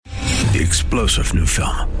The explosive new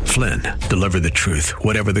film, Flynn, deliver the truth,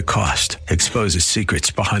 whatever the cost, exposes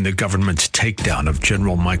secrets behind the government's takedown of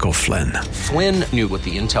General Michael Flynn. Flynn knew what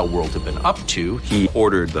the intel world had been up to. He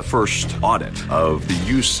ordered the first audit of the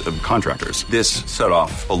use of contractors. This set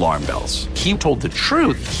off alarm bells. He told the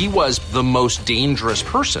truth. He was the most dangerous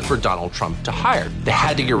person for Donald Trump to hire. They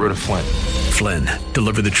had to get rid of Flynn. Flynn,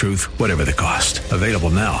 deliver the truth, whatever the cost. Available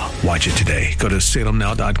now. Watch it today. Go to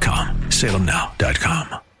salemnow.com.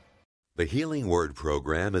 salemnow.com. The Healing Word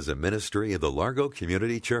program is a ministry of the Largo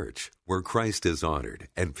Community Church, where Christ is honored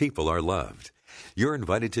and people are loved. You're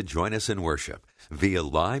invited to join us in worship via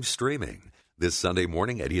live streaming this Sunday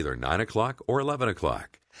morning at either 9 o'clock or 11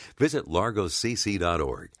 o'clock. Visit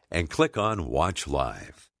largocc.org and click on Watch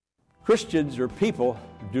Live. Christians or people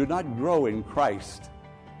do not grow in Christ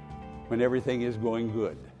when everything is going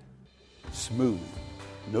good, smooth,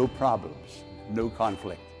 no problems, no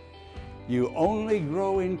conflict. You only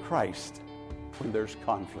grow in Christ when there's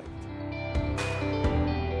conflict.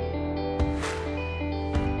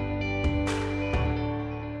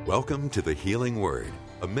 Welcome to the Healing Word,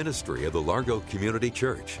 a ministry of the Largo Community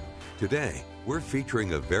Church. Today, we're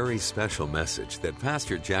featuring a very special message that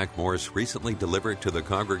Pastor Jack Morris recently delivered to the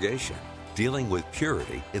congregation, dealing with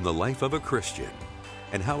purity in the life of a Christian,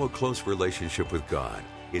 and how a close relationship with God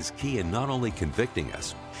is key in not only convicting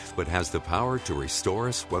us, but has the power to restore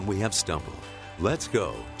us when we have stumbled. Let's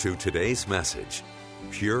go to today's message,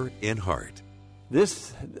 Pure in Heart.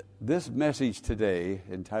 This message today,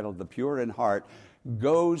 entitled The Pure in Heart,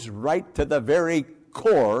 goes right to the very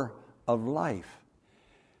core of life.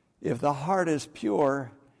 If the heart is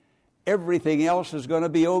pure, everything else is going to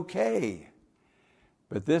be okay.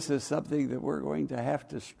 But this is something that we're going to have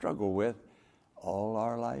to struggle with all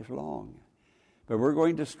our life long. But we're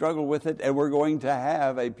going to struggle with it, and we're going to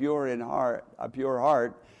have a pure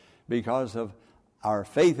heart because of our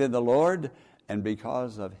faith in the Lord and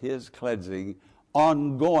because of His cleansing,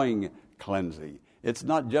 ongoing cleansing. It's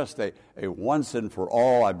not just a once and for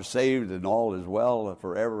all, I'm saved and all is well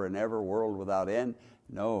forever and ever, world without end.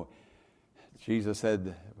 No. Jesus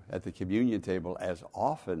said at the communion table, as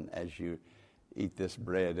often as you eat this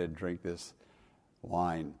bread and drink this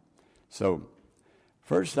wine. So,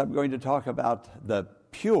 first, I'm going to talk about the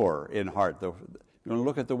pure in heart. We're going to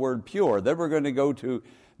look at the word pure. Then we're going to go to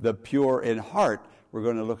the pure in heart. We're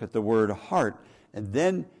going to look at the word heart. And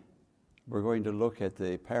then we're going to look at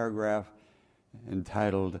the paragraph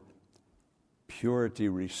entitled Purity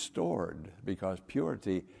Restored, because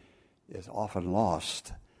purity is often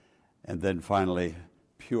lost. And then finally,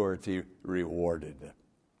 purity rewarded.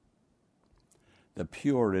 The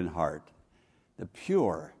pure in heart. The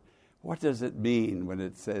pure. What does it mean when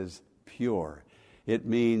it says pure? It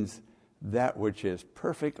means that which is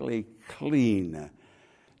perfectly clean.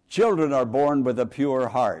 Children are born with a pure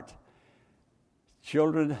heart.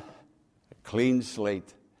 Children, a clean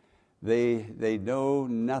slate. They know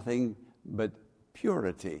nothing but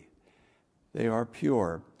purity. They are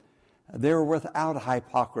pure. They're without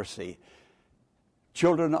hypocrisy.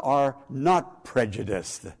 Children are not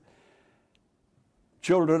prejudiced.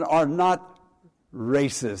 Children are not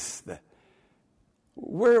racist.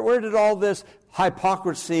 Where did all this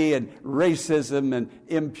hypocrisy and racism and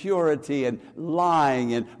impurity and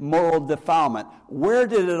lying and moral defilement, where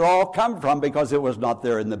did it all come from? Because it was not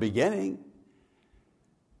there in the beginning.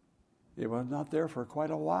 It was not there for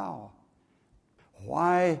quite a while.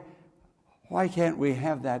 Why can't we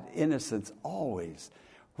have that innocence always?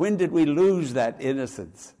 When did we lose that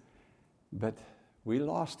innocence? But we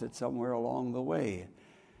lost it somewhere along the way.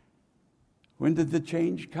 When did the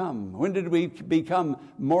change come? When did we become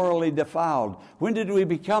morally defiled? When did we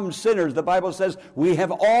become sinners? The Bible says we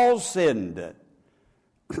have all sinned.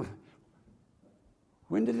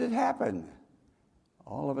 When did it happen?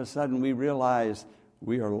 All of a sudden we realize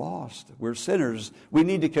we are lost. We're sinners. We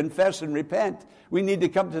need to confess and repent. We need to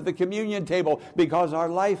come to the communion table because our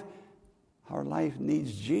life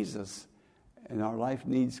needs Jesus and our life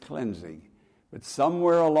needs cleansing. But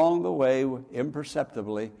somewhere along the way,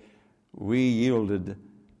 imperceptibly, we yielded.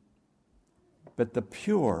 But the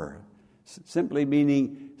pure, simply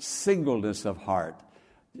meaning singleness of heart,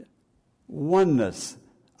 oneness,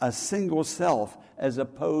 a single self as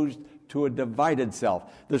opposed to a divided self.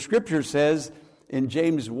 The Scripture says in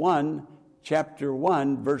James 1, chapter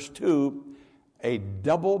 1, verse 2, a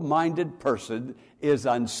double-minded person is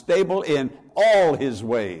unstable in all his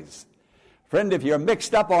ways. Friend, if you're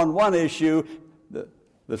mixed up on one issue,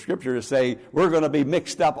 the Scripture is saying we're going to be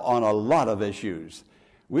mixed up on a lot of issues.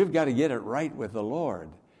 We've got to get it right with the Lord.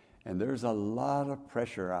 And there's a lot of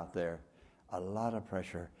pressure out there, a lot of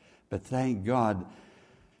pressure. But thank God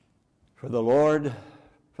for the Lord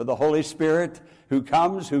for the Holy Spirit who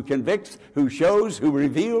comes, who convicts, who shows, who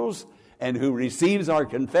reveals, and who receives our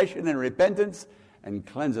confession and repentance and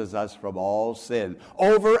cleanses us from all sin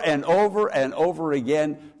over and over and over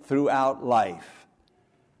again throughout life.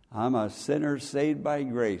 I'm a sinner saved by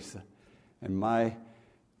grace. And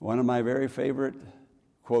one of my very favorite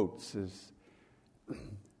quotes is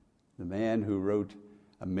the man who wrote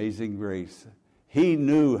Amazing Grace. He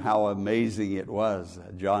knew how amazing it was,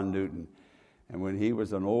 John Newton. And when he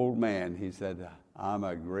was an old man, he said, I'm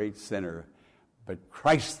a great sinner, but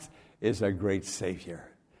Christ is a great Savior.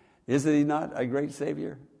 Isn't he not a great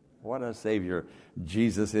Savior? What a Savior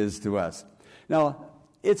Jesus is to us. Now,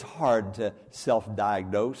 it's hard to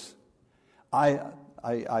self-diagnose.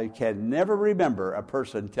 I can never remember a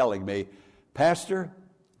person telling me, Pastor,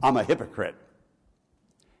 I'm a hypocrite.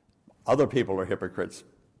 Other people are hypocrites.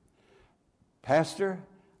 Pastor,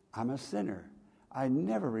 I'm a sinner. I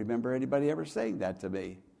never remember anybody ever saying that to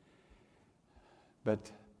me.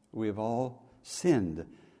 But we have all sinned,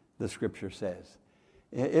 the Scripture says.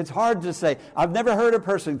 It's hard to say. I've never heard a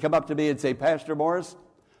person come up to me and say, Pastor Morris,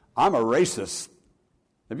 I'm a racist.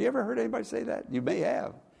 Have you ever heard anybody say that? You may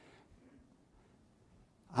have.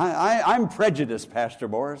 I'm prejudiced, Pastor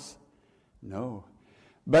Morris. No.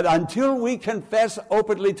 But until we confess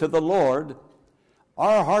openly to the Lord,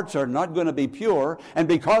 our hearts are not going to be pure. And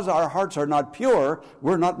because our hearts are not pure,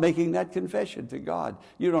 we're not making that confession to God.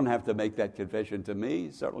 You don't have to make that confession to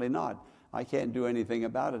me. Certainly not. I can't do anything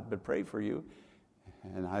about it but pray for you.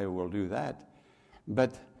 And I will do that.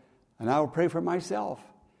 And I will pray for myself.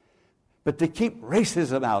 But to keep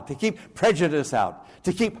racism out, to keep prejudice out,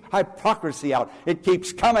 to keep hypocrisy out, it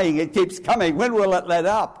keeps coming, it keeps coming. When will it let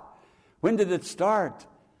up? When did it start?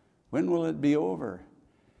 When will it be over?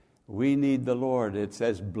 We need the Lord. It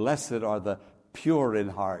says, blessed are the pure in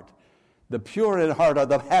heart. The pure in heart are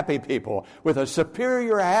the happy people with a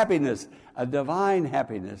superior happiness, a divine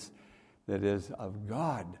happiness that is of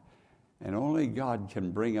God. And only God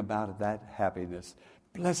can bring about that happiness.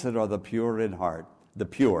 Blessed are the pure in heart. The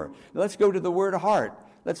pure. Let's go to the word heart.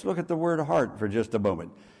 Let's look at the word heart for just a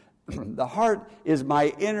moment. The heart is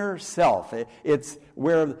my inner self. It's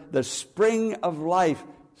where the spring of life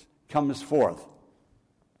comes forth.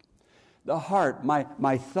 The heart,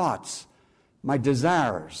 my thoughts, my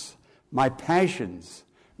desires, my passions,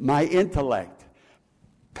 my intellect.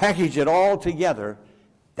 Package it all together.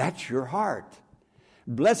 That's your heart.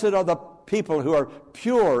 Blessed are the people who are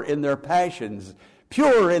pure in their passions,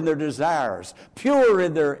 pure in their desires, pure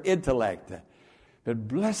in their intellect. But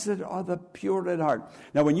blessed are the pure in heart.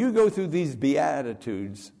 Now, when you go through these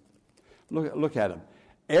Beatitudes, look at them.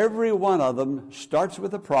 Every one of them starts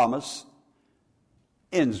with a promise,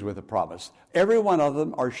 ends with a promise. Every one of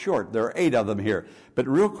them are short. There are 8 of them here. But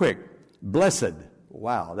real quick, blessed.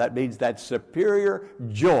 Wow, that means that superior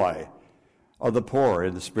joy of the poor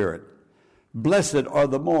in the spirit. Blessed are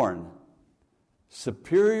the mourn.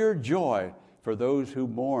 Superior joy for those who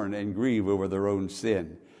mourn and grieve over their own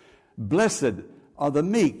sin. Blessed are the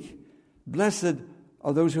meek. Blessed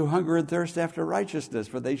are those who hunger and thirst after righteousness,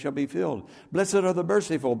 for they shall be filled. Blessed are the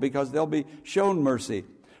merciful, because they'll be shown mercy.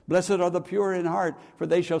 Blessed are the pure in heart, for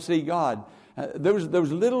they shall see God.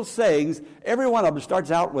 Those little sayings, every one of them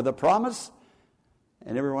starts out with a promise,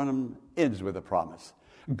 and every one of them ends with a promise.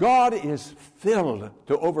 God is filled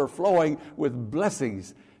to overflowing with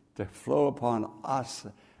blessings to flow upon us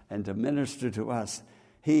and to minister to us.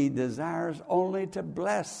 He desires only to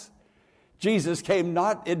bless. Jesus came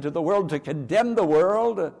not into the world to condemn the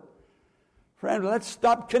world. Friend, let's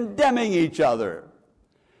stop condemning each other.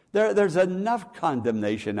 There's enough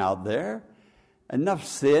condemnation out there, enough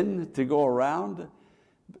sin to go around.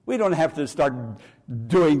 We don't have to start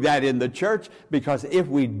doing that in the church, because if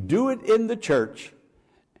we do it in the church,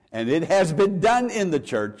 and it has been done in the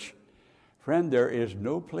church, friend, there is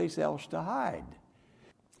no place else to hide.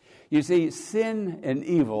 You see, sin and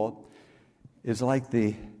evil is like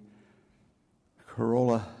the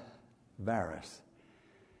coronavirus.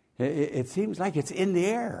 It seems like it's in the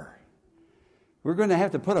air. We're going to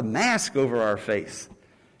have to put a mask over our face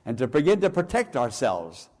and to begin to protect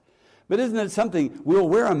ourselves. But isn't it something? We'll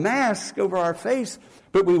wear a mask over our face,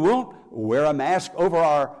 but we won't wear a mask over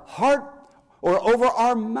our heart or over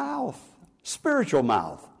our mouth, spiritual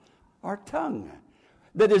mouth, our tongue,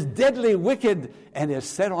 that is deadly wicked and is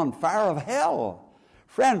set on fire of hell.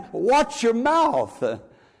 Friend, watch your mouth.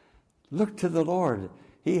 Look to the Lord.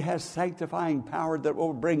 He has sanctifying power that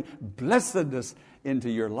will bring blessedness into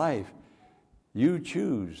your life. You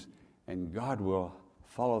choose, and God will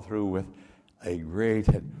follow through with a great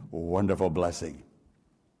and wonderful blessing.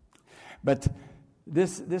 But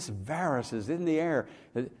this virus is in the air.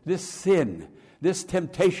 This sin, this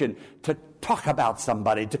temptation to talk about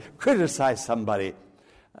somebody, to criticize somebody,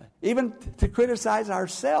 even to criticize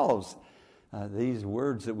ourselves. These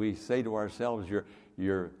words that we say to ourselves,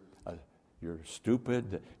 you're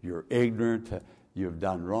stupid, you're ignorant, you've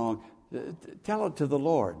done wrong. Tell it to the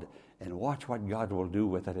Lord and watch what God will do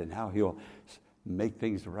with it and how He'll make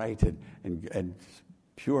things right and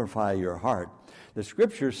purify your heart. The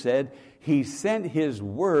Scripture said He sent His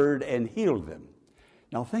word and healed them.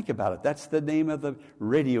 Now think about it. That's the name of the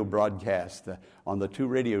radio broadcast on the 2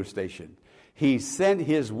 radio stations. He sent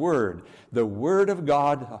His word. The Word of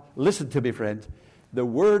God, listen to me, friend. The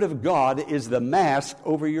Word of God is the mask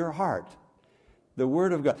over your heart. The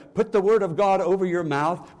Word of God. Put the Word of God over your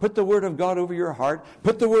mouth. Put the Word of God over your heart.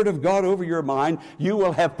 Put the Word of God over your mind. You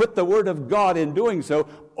will have put the Word of God in doing so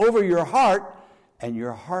over your heart, and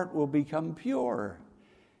your heart will become pure.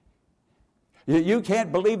 You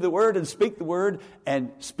can't believe the Word and speak the Word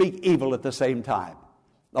and speak evil at the same time.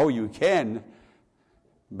 Oh, you can,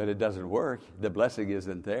 but it doesn't work. The blessing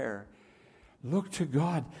isn't there. Look to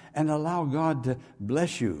God and allow God to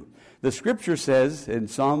bless you. The Scripture says in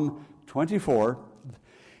Psalm 24,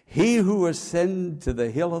 He who ascends to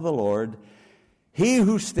the hill of the Lord, he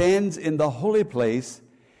who stands in the holy place,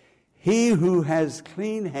 he who has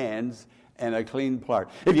clean hands and a clean heart.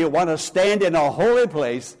 If you want to stand in a holy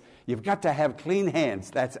place, you've got to have clean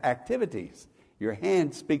hands. That's activities. Your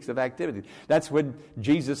hand speaks of activities. That's when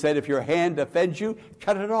Jesus said, if your hand offends you,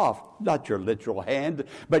 cut it off. Not your literal hand,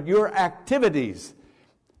 but your activities.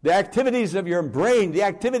 The activities of your brain, the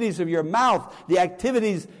activities of your mouth, the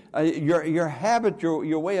activities, your habit,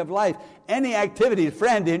 your way of life. Any activity,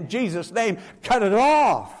 friend, in Jesus' name, cut it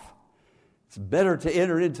off. It's better to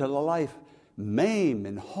enter into the life maim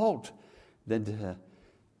and halt than to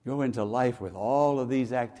go into life with all of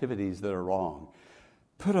these activities that are wrong.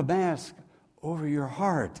 Put a mask over your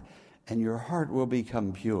heart, and your heart will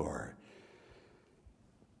become pure.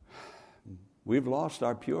 We've lost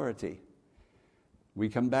our purity. We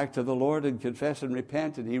come back to the Lord and confess and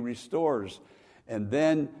repent, and He restores. And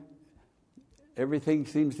then everything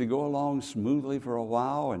seems to go along smoothly for a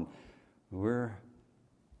while, and we're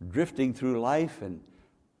drifting through life, and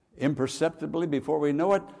imperceptibly, before we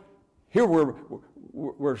know it, here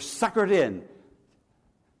we're suckered in.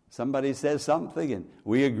 Somebody says something, and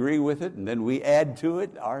we agree with it, and then we add to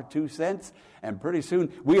it our 2 cents, and pretty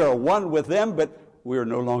soon we are one with them, but we are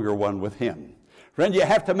no longer one with Him. Friend, you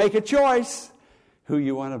have to make a choice who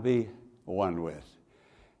you want to be one with.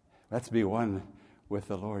 Let's be one with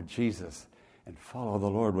the Lord Jesus and follow the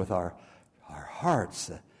Lord with our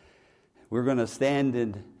hearts. We're going to stand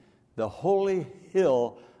in the holy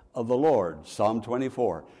hill of the Lord, Psalm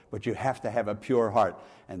 24. But you have to have a pure heart.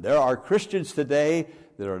 And there are Christians today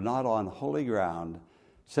that are not on holy ground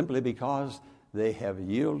simply because they have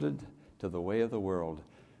yielded to the way of the world.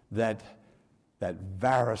 That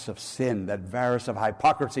virus of sin, that virus of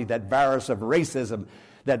hypocrisy, that virus of racism,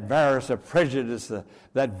 that virus of prejudice,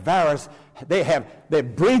 that virus, they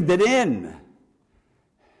breathed it in.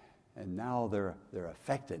 And now they're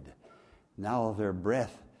affected. Now their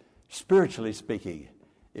breath, spiritually speaking,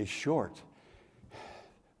 is short.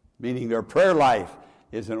 Meaning their prayer life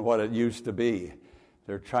isn't what it used to be.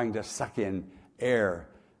 They're trying to suck in air,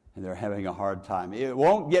 and they're having a hard time. It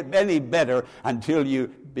won't get any better until you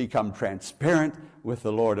become transparent with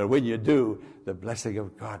the Lord. And when you do, the blessing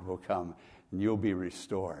of God will come, and you'll be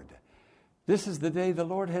restored. This is the day the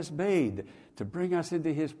Lord has made to bring us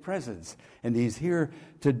into His presence, and He's here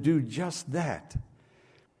to do just that.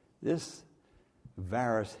 This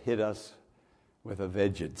virus hit us with a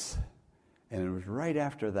vengeance. And it was right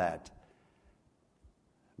after that,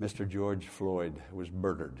 Mr. George Floyd was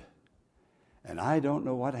murdered. And I don't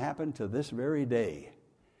know what happened to this very day,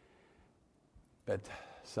 but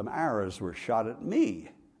some arrows were shot at me.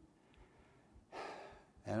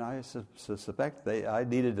 And I suspect I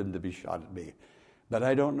needed them to be shot at me, but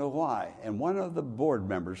I don't know why. And one of the board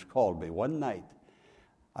members called me one night.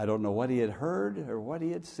 I don't know what he had heard or what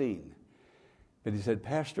he had seen, but he said,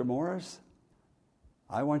 Pastor Morris,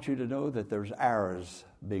 I want you to know that there's arrows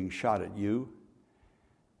being shot at you.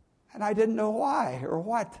 And I didn't know why or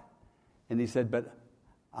what. And he said, but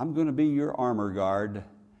I'm going to be your armor guard,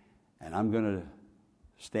 and I'm going to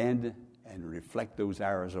stand and reflect those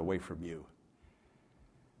arrows away from you.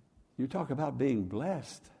 You talk about being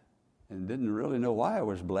blessed, and didn't really know why I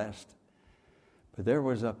was blessed. But there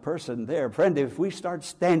was a person there. Friend, if we start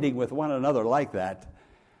standing with one another like that,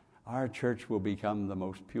 our church will become the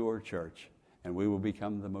most pure church. And we will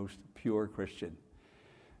become the most pure Christian.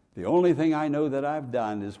 The only thing I know that I've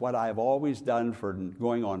done is what I've always done for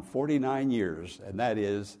going on 49 years, and that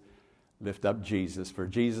is Lift up Jesus. For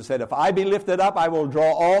Jesus said, if I be lifted up, I will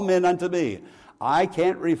draw all men unto me. I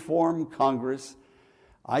can't reform Congress.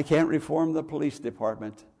 I can't reform the police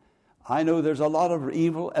department. I know there's a lot of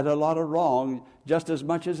evil and a lot of wrong, just as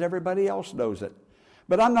much as everybody else knows it.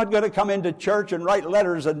 But I'm not going to come into church and write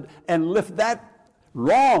letters and lift that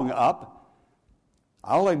wrong up.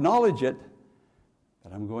 I'll acknowledge it,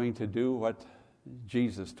 but I'm going to do what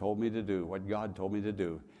Jesus told me to do, what God told me to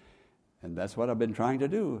do. And that's what I've been trying to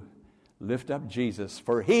do. Lift up Jesus.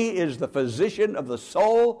 For he is the physician of the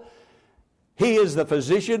soul. He is the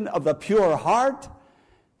physician of the pure heart.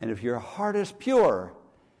 And if your heart is pure,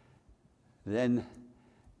 then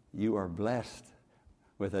you are blessed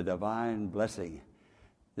with a divine blessing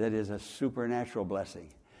that is a supernatural blessing.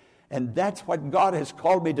 And that's what God has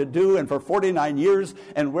called me to do. And for 49 years,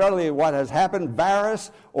 and really what has happened,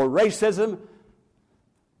 virus or racism,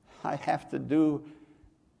 I have to do.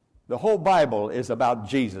 The whole Bible is about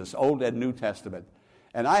Jesus, Old and New Testament.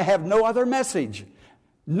 And I have no other message.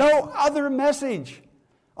 No other message.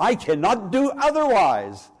 I cannot do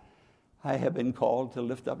otherwise. I have been called to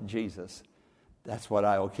lift up Jesus. That's what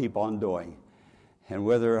I will keep on doing. And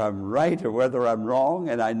whether I'm right or whether I'm wrong,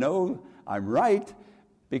 and I know I'm right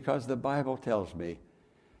because the Bible tells me.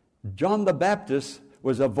 John the Baptist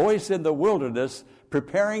was a voice in the wilderness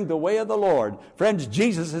preparing the way of the Lord. Friends,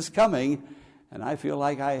 Jesus is coming, and I feel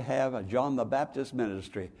like I have a John the Baptist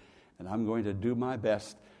ministry, and I'm going to do my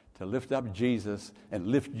best to lift up Jesus and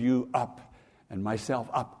lift you up and myself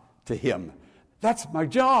up to him. That's my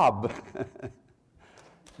job.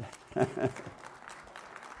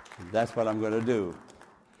 That's what I'm going to do.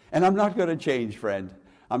 And I'm not going to change, friend.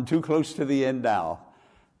 I'm too close to the end now.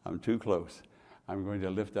 I'm too close. I'm going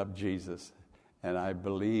to lift up Jesus. And I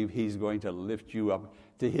believe he's going to lift you up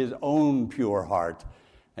to his own pure heart.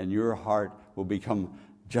 And your heart will become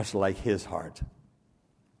just like his heart.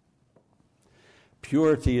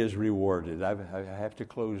 Purity is rewarded. I have to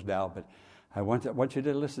close now, but I want you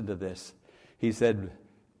to listen to this. He said,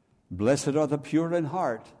 blessed are the pure in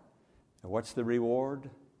heart. And what's the reward?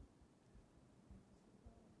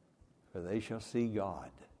 For they shall see God.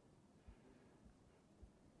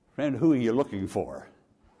 Friend, who are you looking for?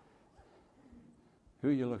 Who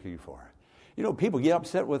are you looking for? You know, people get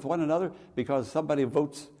upset with one another because somebody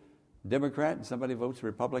votes Democrat and somebody votes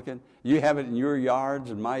Republican. You have it in your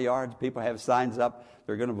yards and my yards. People have signs up.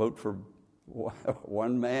 They're going to vote for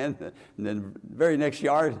one man. And then very next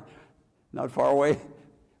yard, not far away,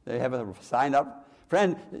 they have a sign up.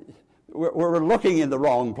 Friend, we're looking in the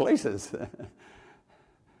wrong places.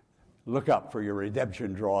 Look up, for your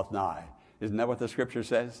redemption draweth nigh. Isn't that what the Scripture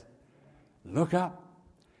says? Look up.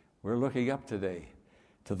 We're looking up today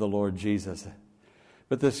to the Lord Jesus.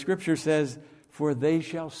 But the Scripture says, for they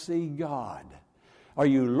shall see God. Are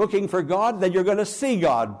you looking for God? Then you're going to see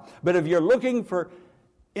God. But if you're looking for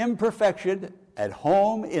imperfection at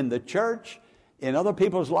home, in the church, in other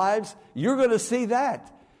people's lives, you're going to see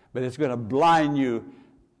that. But it's going to blind you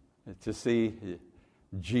to see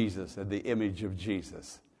Jesus and the image of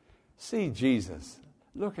Jesus. See Jesus.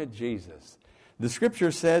 Look at Jesus. The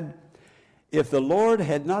Scripture said, if the Lord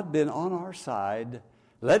had not been on our side,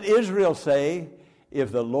 let Israel say,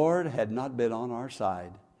 if the Lord had not been on our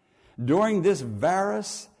side. During this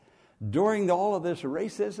virus, during all of this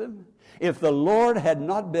racism, if the Lord had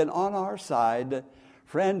not been on our side,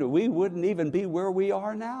 friend, we wouldn't even be where we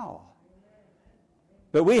are now.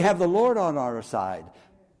 But we have the Lord on our side.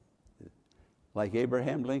 Like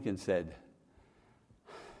Abraham Lincoln said,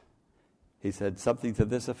 he said something to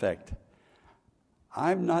this effect: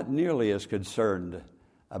 I'm not nearly as concerned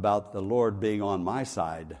about the Lord being on my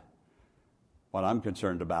side. What I'm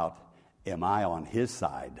concerned about, am I on his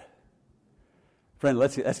side? Friend,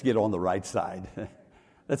 let's get on the right side.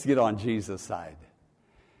 Let's get on Jesus' side.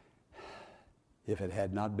 If it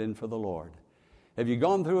had not been for the Lord. Have you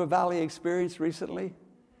gone through a valley experience recently?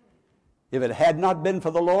 If it had not been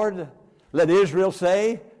for the Lord, let Israel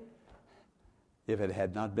say, if it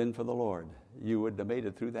had not been for the Lord, you wouldn't have made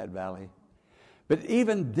it through that valley. But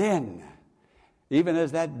even then, even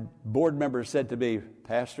as that board member said to me,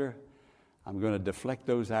 Pastor, I'm going to deflect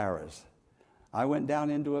those arrows. I went down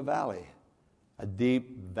into a valley, a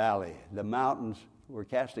deep valley. The mountains were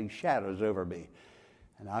casting shadows over me.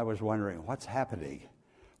 And I was wondering, what's happening?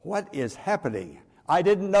 What is happening? I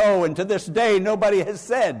didn't know, and to this day, nobody has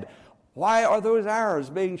said, why are those arrows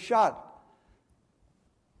being shot?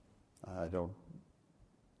 I don't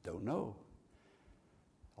know.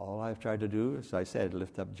 All I've tried to do, as I said,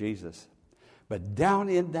 lift up Jesus. But down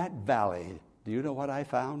in that valley, do you know what I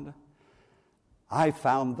found? I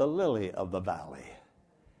found the lily of the valley.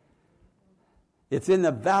 It's in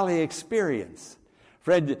the valley experience.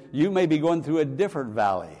 Friend, you may be going through a different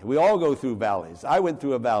valley. We all go through valleys. I went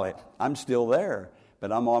through a valley. I'm still there,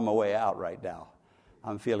 but I'm on my way out right now.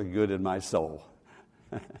 I'm feeling good in my soul.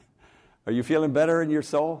 Are you feeling better in your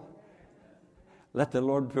soul? Let the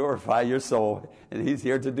Lord purify your soul, and He's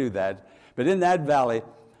here to do that. But in that valley,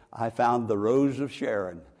 I found the rose of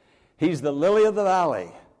Sharon. He's the lily of the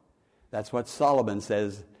valley. That's what Solomon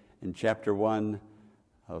says in chapter 1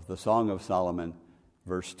 of the Song of Solomon,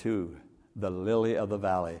 verse 2. The lily of the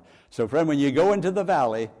valley. So, friend, when you go into the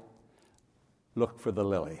valley, look for the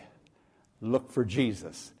lily. Look for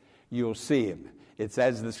Jesus. You'll see Him. It's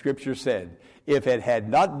as the Scripture said, if it had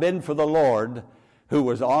not been for the Lord who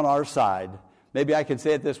was on our side, maybe I could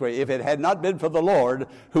say it this way, if it had not been for the Lord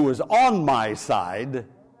who was on my side,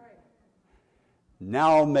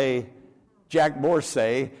 now may Jack Morse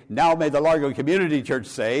say, now may the Largo Community Church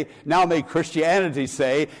say, now may Christianity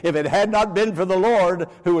say, if it had not been for the Lord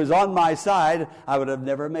who was on my side, I would have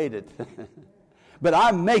never made it. But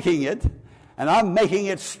I'm making it, and I'm making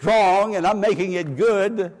it strong, and I'm making it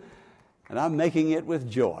good, and I'm making it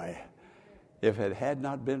with joy. If it had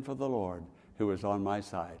not been for the Lord who was on my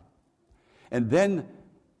side. And then,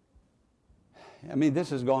 this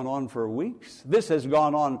has gone on for weeks. This has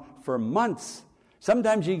gone on for months.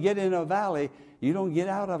 Sometimes you get in a valley, you don't get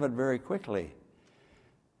out of it very quickly.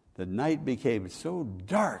 The night became so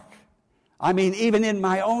dark. Even in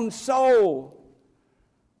my own soul.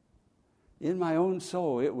 In my own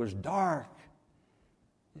soul, it was dark.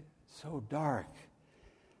 So dark.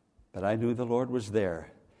 But I knew the Lord was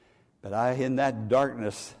there. But in that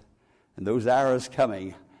darkness and those hours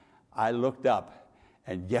coming, I looked up,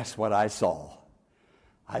 and guess what I saw?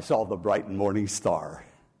 I saw the bright morning star.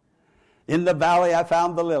 In the valley, I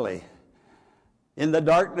found the lily. In the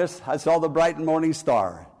darkness, I saw the bright morning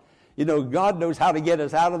star. God knows how to get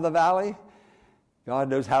us out of the valley. God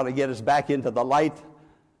knows how to get us back into the light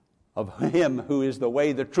of Him who is the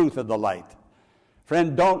way, the truth, and the light.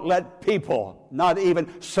 Friend, don't let people, not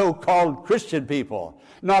even so-called Christian people,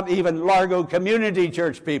 not even Largo Community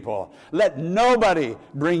Church people, let nobody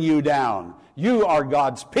bring you down. You are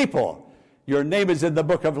God's people. Your name is in the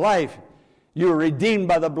book of life. You are redeemed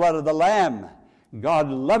by the blood of the Lamb. God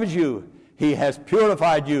loves you. He has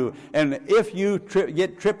purified you. And if you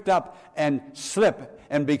get tripped up and slip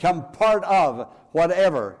and become part of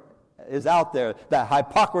whatever is out there, the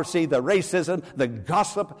hypocrisy, the racism, the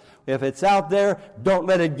gossip, if it's out there, don't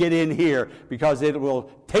let it get in here, because it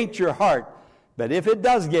will taint your heart. But if it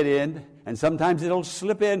does get in, and sometimes it'll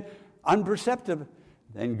slip in unperceptive,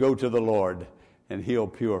 then go to the Lord, and He'll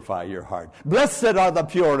purify your heart. Blessed are the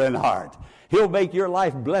pure in heart. He'll make your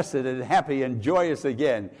life blessed and happy and joyous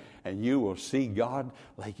again, and you will see God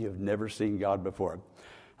like you've never seen God before.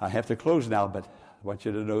 I have to close now, but I want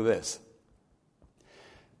you to know this.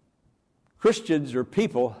 Christians or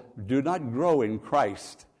people do not grow in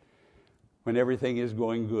Christ when everything is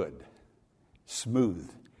going good,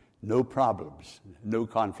 smooth, no problems, no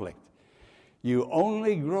conflict. You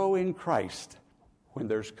only grow in Christ when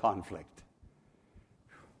there's conflict.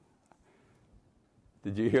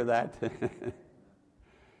 Did you hear that?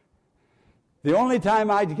 The only time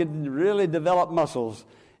I can really develop muscles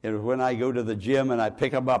is when I go to the gym and I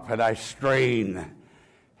pick them up and I strain.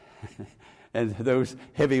 And those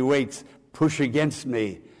heavy weights push against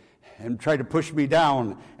me and try to push me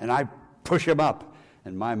down, and I push them up,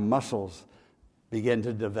 and my muscles begin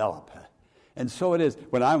to develop. And so it is.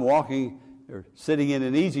 When I'm walking or sitting in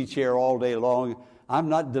an easy chair all day long, I'm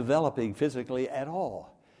not developing physically at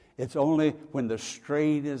all. It's only when the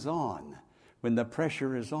strain is on, when the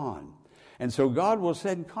pressure is on. And so God will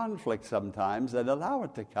send conflict sometimes and allow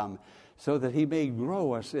it to come so that He may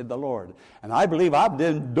grow us in the Lord. And I believe I've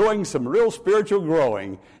been doing some real spiritual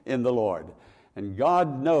growing in the Lord. And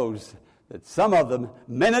God knows that some of them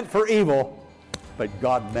meant it for evil, but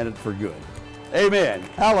God meant it for good. Amen.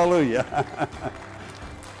 Hallelujah.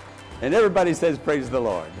 And everybody says, praise the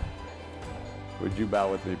Lord. Would you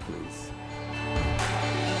bow with me, please?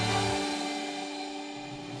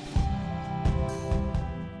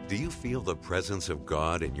 Do you feel the presence of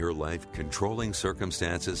God in your life controlling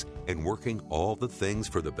circumstances and working all the things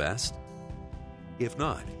for the best? If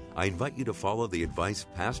not, I invite you to follow the advice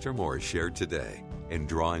Pastor Morris shared today in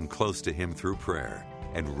drawing close to Him through prayer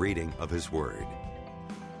and reading of His Word.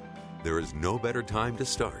 There is no better time to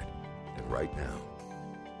start than right now.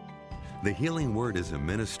 The Healing Word is a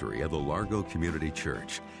ministry of the Largo Community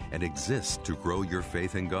Church and exists to grow your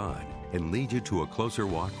faith in God and lead you to a closer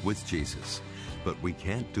walk with Jesus. But we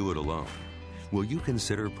can't do it alone. Will you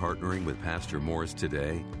consider partnering with Pastor Morris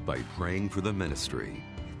today by praying for the ministry?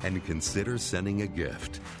 and consider sending a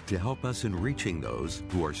gift to help us in reaching those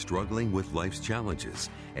who are struggling with life's challenges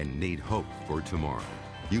and need hope for tomorrow.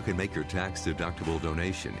 You can make your tax-deductible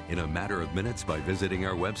donation in a matter of minutes by visiting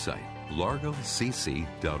our website,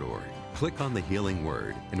 largocc.org. Click on the Healing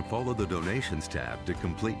Word and follow the Donations tab to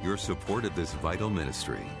complete your support of this vital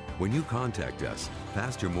ministry. When you contact us,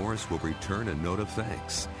 Pastor Morris will return a note of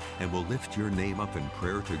thanks and will lift your name up in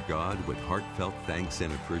prayer to God with heartfelt thanks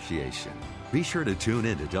and appreciation. Be sure to tune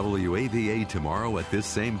in to WAVA tomorrow at this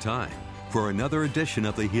same time for another edition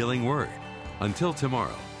of the Healing Word. Until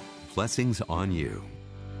tomorrow, blessings on you.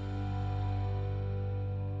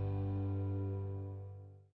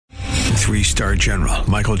 Three-star General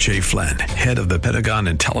Michael J. Flynn, head of the Pentagon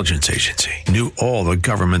Intelligence Agency, knew all the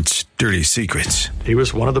government's dirty secrets. He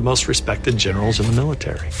was one of the most respected generals in the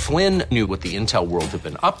military. Flynn knew what the intel world had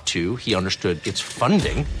been up to. He understood its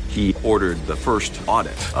funding. He ordered the first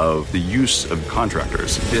audit of the use of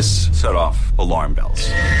contractors. This set off alarm bells.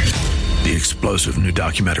 The explosive new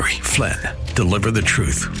documentary, Flynn, Deliver the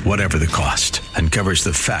Truth, Whatever the Cost, uncovers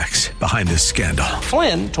the facts behind this scandal.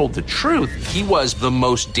 Flynn told the truth. He was the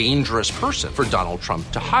most dangerous person for Donald Trump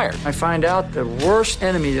to hire. I find out the worst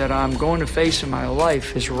enemy that I'm going to face in my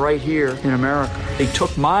life is right here in America. They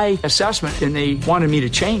took my assessment and they wanted me to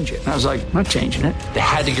change it. And I was like, I'm not changing it. They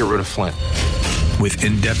had to get rid of Flynn. With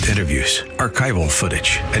in-depth interviews, archival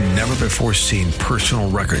footage, and never-before-seen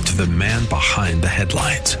personal records of the man behind the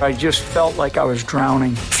headlines. I just felt like I was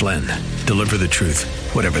drowning. Flynn, Deliver the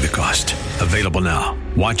Truth, Whatever the Cost. Available now.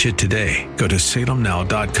 Watch it today. Go to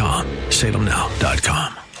salemnow.com.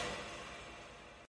 salemnow.com.